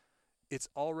up, it's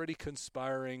already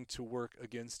conspiring to work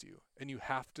against you. And you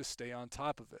have to stay on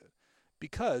top of it.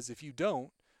 Because if you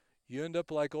don't, you end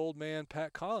up like old man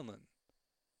Pat Conlon.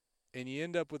 And you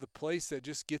end up with a place that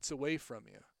just gets away from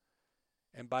you.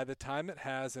 And by the time it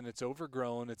has and it's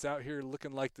overgrown, it's out here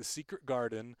looking like the secret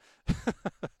garden.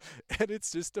 And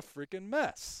it's just a freaking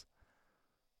mess.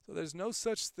 So there's no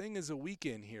such thing as a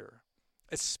weekend here.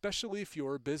 Especially if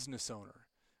you're a business owner.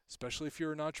 Especially if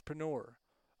you're an entrepreneur.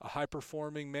 A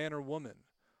high-performing man or woman.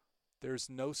 There's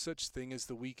no such thing as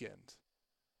the weekend.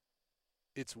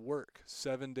 It's work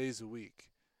 7 days a week.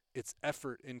 It's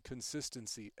effort and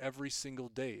consistency every single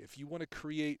day. If you want to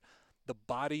create the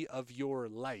body of your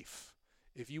life,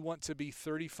 if you want to be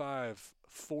 35,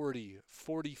 40,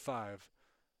 45,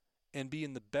 and be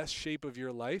in the best shape of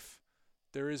your life,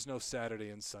 there is no Saturday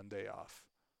and Sunday off.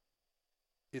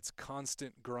 It's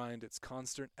constant grind, it's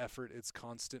constant effort, it's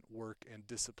constant work and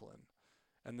discipline.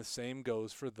 And the same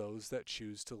goes for those that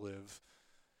choose to live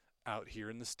out here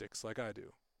in the sticks like I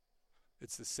do.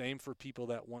 It's the same for people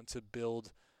that want to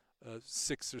build a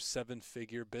 6 or 7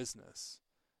 figure business.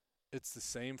 It's the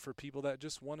same for people that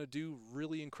just want to do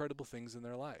really incredible things in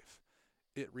their life.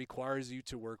 It requires you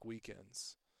to work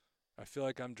weekends. I feel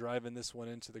like I'm driving this one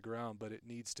into the ground, but it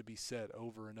needs to be said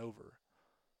over and over.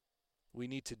 We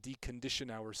need to decondition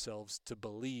ourselves to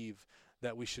believe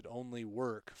that we should only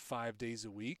work 5 days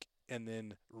a week and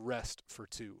then rest for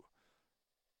 2.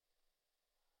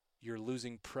 You're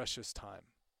losing precious time.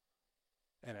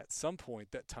 And at some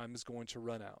point, that time is going to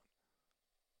run out.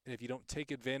 And if you don't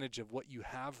take advantage of what you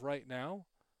have right now,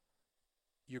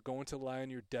 you're going to lie on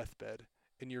your deathbed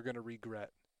and you're going to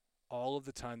regret all of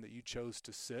the time that you chose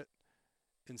to sit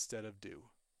instead of do.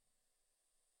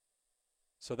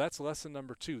 So that's lesson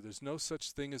number 2. There's no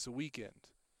such thing as a weekend.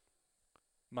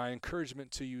 My encouragement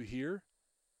to you here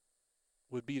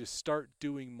would be to start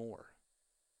doing more.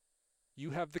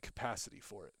 You have the capacity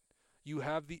for it. You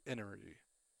have the energy.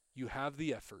 You have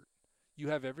the effort. You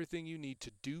have everything you need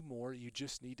to do more. You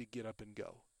just need to get up and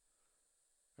go.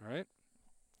 All right?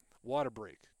 Water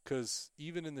break, because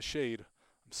even in the shade,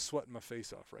 I'm sweating my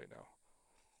face off right now.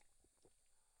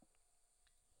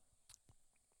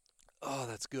 Oh,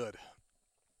 that's good.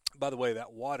 By the way,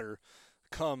 that water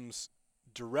comes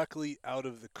directly out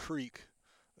of the creek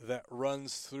that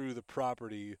runs through the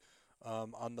property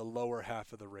on the lower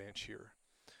half of the ranch here.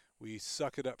 We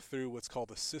suck it up through what's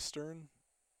called a cistern,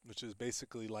 which is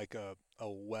basically like a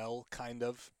well, kind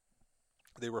of.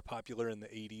 They were popular in the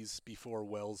 80s before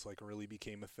wells like really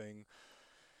became a thing.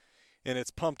 And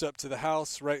it's pumped up to the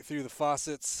house right through the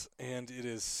faucets, and it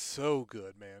is so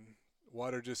good, man.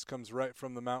 Water just comes right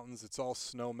from the mountains. It's all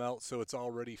snow melt, so it's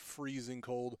already freezing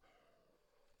cold.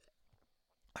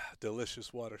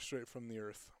 Delicious water straight from the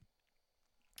earth.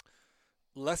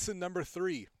 Lesson number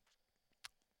 3.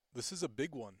 This is a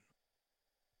big one.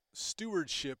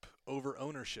 Stewardship over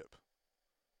ownership.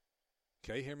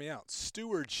 Okay, hear me out.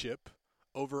 Stewardship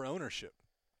over ownership.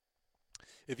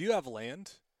 If you have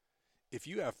land, if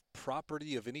you have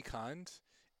property of any kind,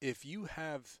 if you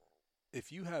have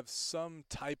some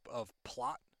type of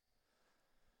plot,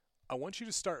 I want you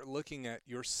to start looking at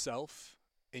yourself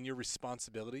and your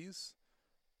responsibilities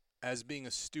as being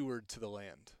a steward to the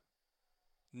land,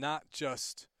 not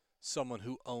just someone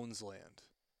who owns land.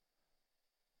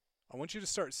 I want you to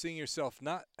start seeing yourself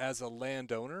not as a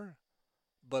landowner,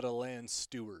 but a land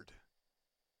steward.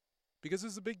 Because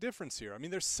there's a big difference here. I mean,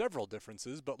 there's several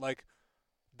differences, but like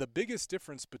the biggest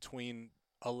difference between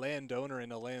a landowner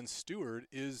and a land steward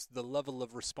is the level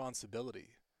of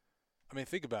responsibility. I mean,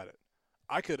 think about it.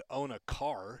 I could own a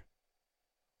car,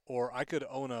 or I could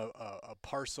own a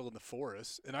parcel in the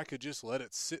forest, and I could just let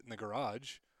it sit in the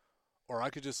garage, or I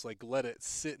could just like let it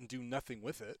sit and do nothing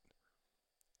with it.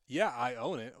 Yeah, I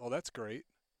own it. Well, that's great.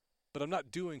 But I'm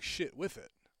not doing shit with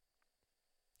it.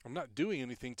 I'm not doing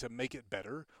anything to make it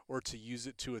better or to use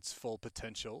it to its full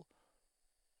potential.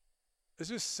 It's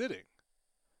just sitting.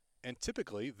 And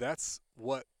typically, that's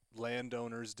what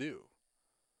landowners do.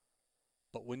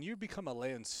 But when you become a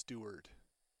land steward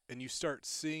and you start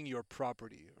seeing your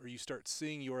property or you start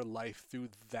seeing your life through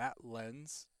that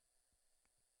lens,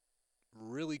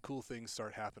 really cool things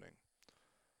start happening.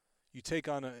 You take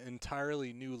on an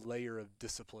entirely new layer of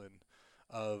discipline,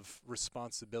 of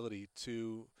responsibility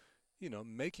to,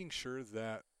 making sure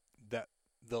that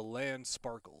the land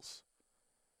sparkles.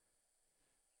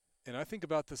 And I think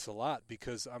about this a lot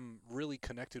because I'm really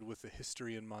connected with the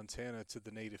history in Montana to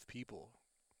the native people.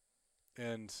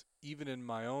 And even in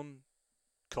my own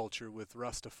culture with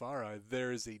Rastafari,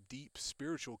 there is a deep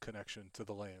spiritual connection to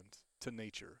the land, to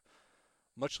nature,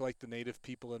 much like the native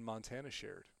people in Montana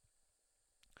shared.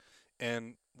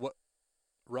 And what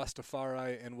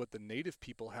Rastafari and what the native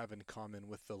people have in common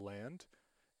with the land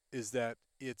is that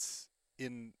it's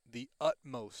in the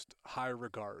utmost high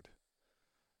regard,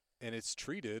 and it's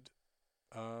treated,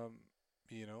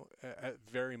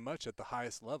 very much at the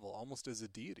highest level, almost as a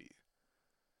deity.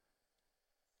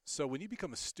 So when you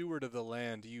become a steward of the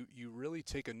land, you really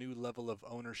take a new level of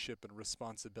ownership and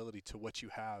responsibility to what you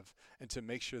have, and to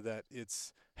make sure that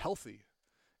it's healthy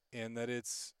and that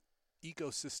its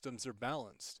ecosystems are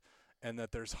balanced and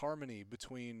that there's harmony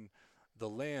between the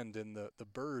land and the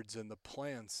birds and the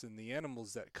plants and the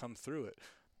animals that come through it.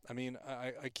 I mean,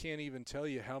 I can't even tell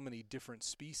you how many different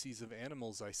species of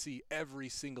animals I see every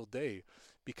single day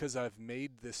because I've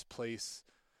made this place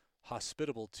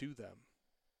hospitable to them.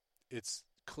 It's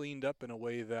cleaned up in a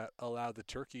way that allow the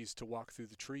turkeys to walk through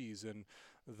the trees and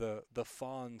the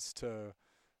fawns to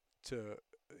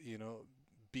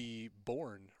be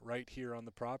born right here on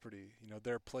the property.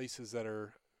 There are places that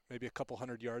are maybe a couple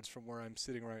hundred yards from where I'm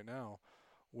sitting right now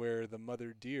where the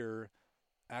mother deer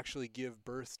actually give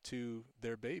birth to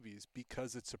their babies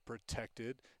because it's a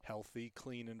protected, healthy,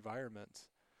 clean environment.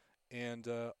 And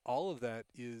all of that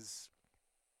is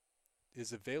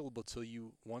available to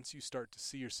you once you start to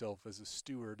see yourself as a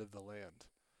steward of the land.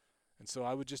 And so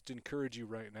I would just encourage you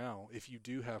right now, if you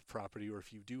do have property or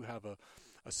if you do have a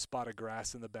spot of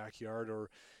grass in the backyard, or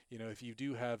if you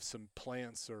do have some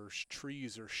plants or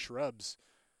trees or shrubs,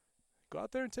 go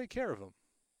out there and take care of them.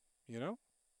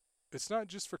 It's not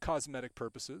just for cosmetic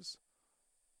purposes,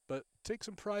 but take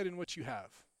some pride in what you have.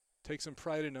 Take some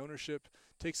pride in ownership.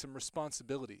 Take some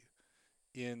responsibility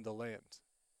in the land,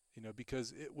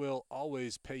 because it will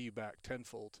always pay you back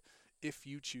tenfold if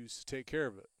you choose to take care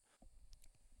of it.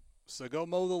 So go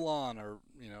mow the lawn, or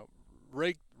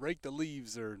rake the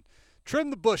leaves, or trim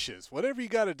the bushes, whatever you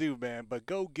got to do, man, but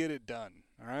go get it done.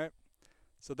 All right.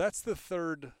 So that's the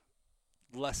third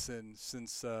lesson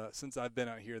since I've been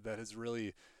out here that has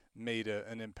really made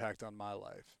an impact on my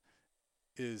life,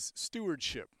 is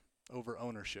stewardship over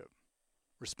ownership,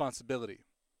 responsibility,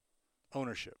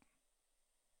 ownership.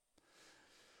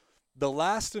 The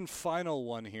last and final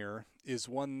one here is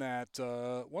one that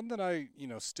I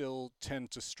still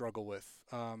tend to struggle with,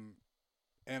 and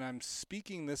I'm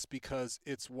speaking this because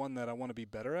it's one that I want to be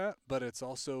better at, but it's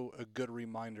also a good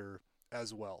reminder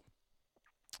as well.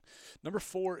 Number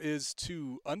 4 is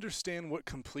to understand what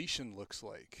completion looks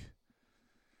like.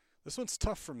 This one's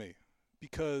tough for me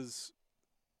because,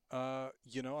 I'm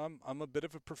a bit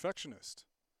of a perfectionist.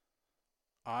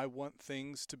 I want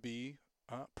things to be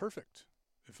perfect.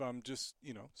 If I'm just,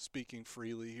 speaking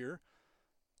freely here,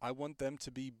 I want them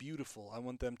to be beautiful. I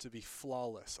want them to be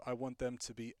flawless. I want them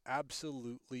to be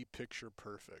absolutely picture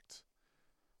perfect.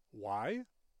 Why?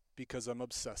 Because I'm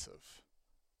obsessive.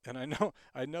 And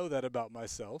I know that about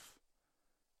myself.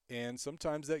 And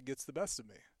sometimes that gets the best of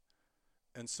me.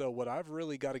 And so what I've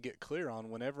really got to get clear on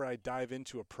whenever I dive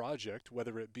into a project,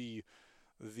 whether it be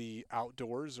the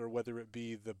outdoors or whether it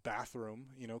be the bathroom,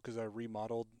 because I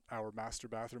remodeled our master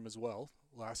bathroom as well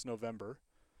last November,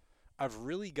 I've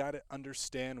really got to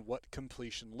understand what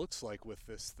completion looks like with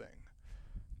this thing,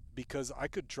 because I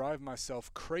could drive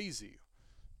myself crazy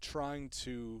trying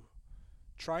to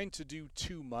do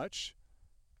too much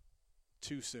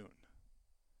too soon.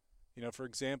 For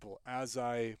example, as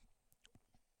I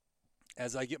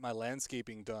get my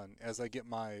landscaping done, as I get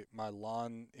my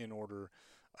lawn in order,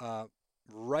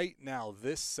 right now,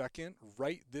 this second,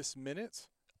 right this minute,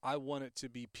 I want it to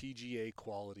be PGA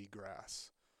quality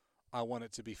grass. I want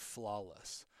it to be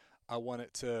flawless. I want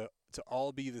it to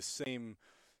all be the same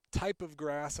type of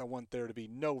grass. I want there to be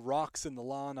no rocks in the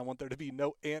lawn. I want there to be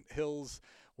no ant hills.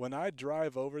 When I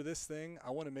drive over this thing,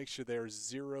 I want to make sure there's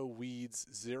zero weeds,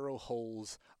 zero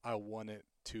holes. I want it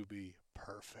to be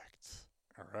perfect.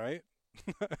 All right?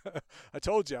 I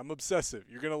told you I'm obsessive.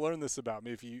 You're going to learn this about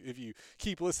me if you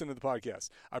keep listening to the podcast.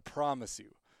 I promise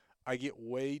you. I get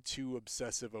way too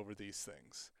obsessive over these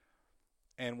things.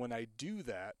 And when I do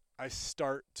that, I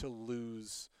start to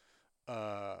lose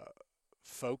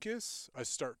focus. I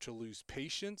start to lose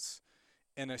patience,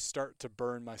 and I start to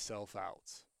burn myself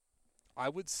out. I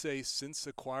would say since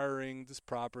acquiring this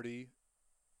property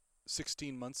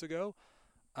 16 months ago,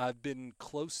 I've been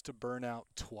close to burnout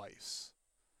twice.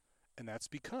 And that's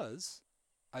because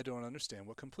I don't understand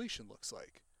what completion looks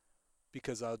like.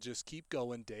 Because I'll just keep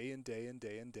going day and day and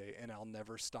day and day, and I'll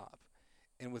never stop.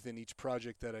 And within each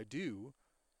project that I do,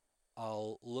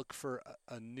 I'll look for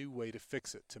a new way to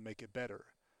fix it, to make it better.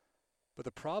 But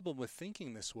the problem with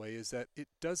thinking this way is that it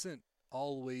doesn't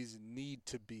always need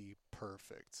to be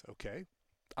perfect, okay?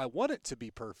 I want it to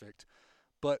be perfect,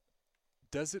 but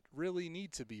does it really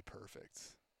need to be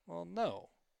perfect? Well, no.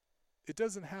 It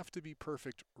doesn't have to be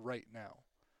perfect right now.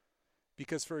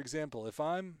 Because, for example, if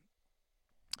I'm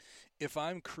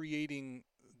creating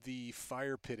the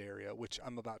fire pit area, which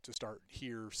I'm about to start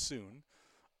here soon,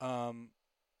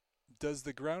 does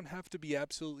the ground have to be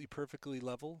absolutely perfectly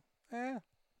level?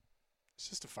 It's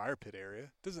just a fire pit area.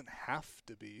 It doesn't have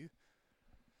to be.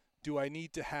 Do I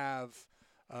need to have,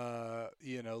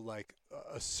 like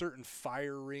a certain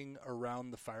fire ring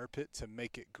around the fire pit to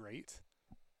make it great?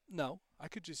 No, I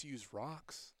could just use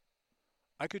rocks.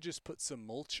 I could just put some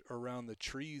mulch around the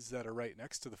trees that are right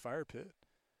next to the fire pit.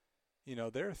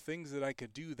 There are things that I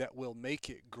could do that will make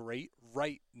it great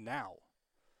right now.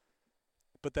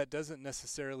 But that doesn't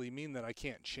necessarily mean that I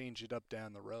can't change it up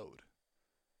down the road.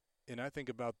 And I think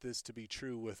about this to be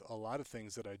true with a lot of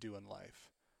things that I do in life.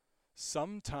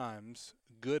 Sometimes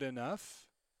good enough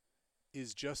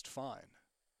is just fine.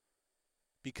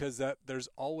 Because there's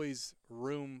always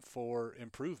room for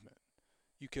improvement.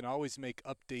 You can always make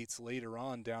updates later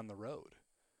on down the road.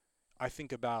 I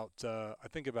think about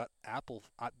Apple,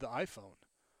 the iPhone.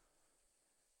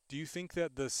 Do you think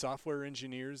that the software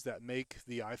engineers that make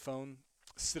the iPhone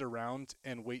sit around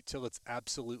and wait till it's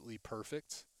absolutely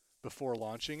perfect before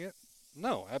launching it?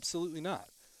 No, absolutely not.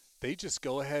 They just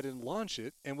go ahead and launch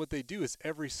it, and what they do is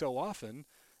every so often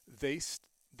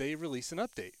they release an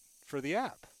update for the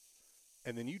app,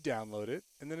 and then you download it,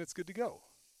 and then it's good to go.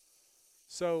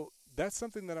 So that's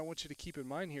something that I want you to keep in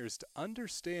mind here, is to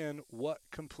understand what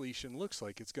completion looks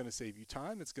like. It's going to save you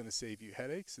time. It's going to save you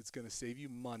headaches. It's going to save you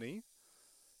money.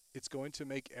 It's going to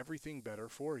make everything better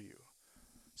for you.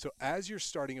 So as you're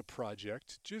starting a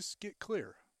project, just get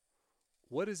clear.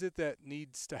 What is it that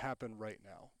needs to happen right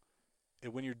now?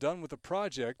 And when you're done with a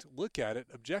project, look at it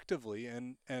objectively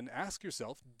and ask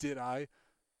yourself, did I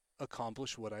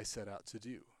accomplish what I set out to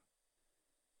do?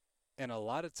 And a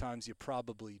lot of times you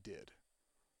probably did.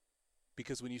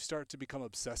 Because when you start to become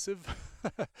obsessive,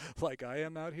 like I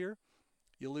am out here,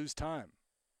 you lose time.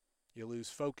 You lose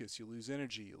focus. You lose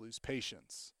energy. You lose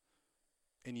patience.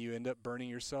 And you end up burning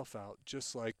yourself out,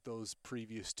 just like those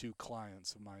previous 2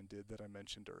 clients of mine did that I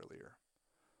mentioned earlier.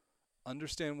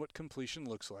 Understand what completion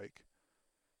looks like.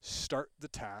 Start the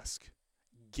task.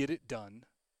 Get it done.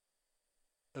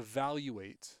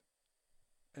 Evaluate.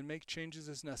 And make changes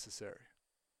as necessary.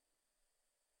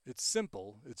 It's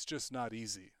simple. It's just not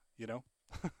easy.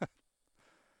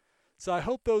 So I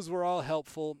hope those were all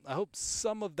helpful. I hope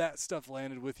some of that stuff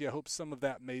landed with you. I hope some of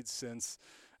that made sense.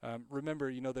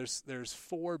 Remember, there's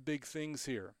 4 big things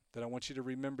here that I want you to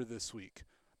remember this week.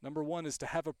 Number 1 is to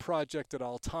have a project at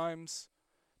all times.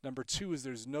 Number 2 is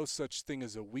there's no such thing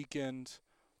as a weekend.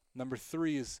 Number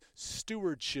 3 is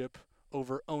stewardship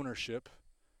over ownership.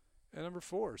 And number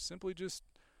 4, simply just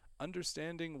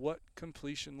understanding what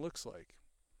completion looks like.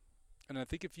 And I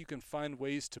think if you can find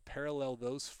ways to parallel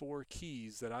those 4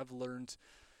 keys that I've learned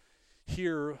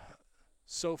here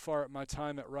so far at my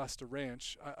time at Rasta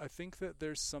Ranch, I think that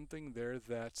there's something there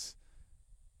that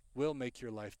will make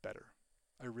your life better.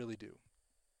 I really do.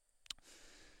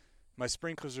 My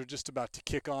sprinklers are just about to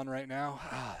kick on right now.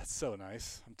 That's so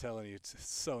nice. I'm telling you, it's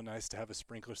so nice to have a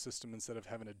sprinkler system instead of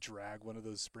having to drag one of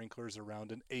those sprinklers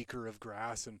around an acre of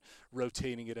grass and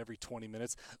rotating it every 20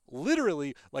 minutes.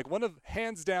 Literally, like one of,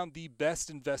 hands down, the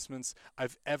best investments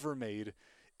I've ever made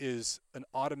is an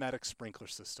automatic sprinkler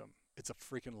system. It's a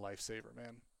freaking lifesaver,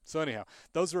 man. So anyhow,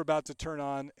 those are about to turn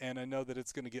on, and I know that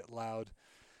it's going to get loud.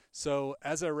 So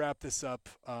as I wrap this up,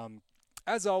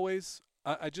 as always,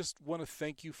 I just want to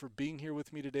thank you for being here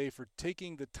with me today, for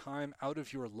taking the time out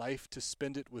of your life to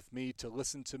spend it with me, to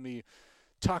listen to me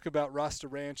talk about Rasta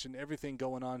Ranch and everything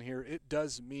going on here. It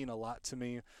does mean a lot to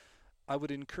me. I would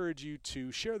encourage you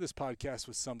to share this podcast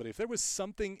with somebody. If there was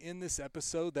something in this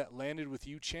episode that landed with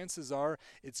you, chances are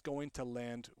it's going to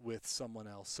land with someone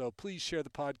else. So please share the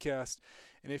podcast.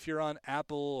 And if you're on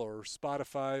Apple or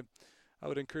Spotify, I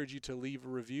would encourage you to leave a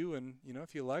review. And,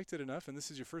 if you liked it enough and this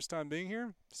is your first time being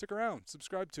here, stick around,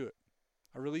 subscribe to it.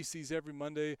 I release these every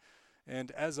Monday.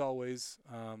 And as always,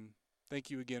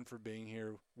 thank you again for being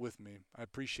here with me. I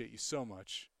appreciate you so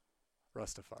much.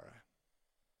 Rastafari.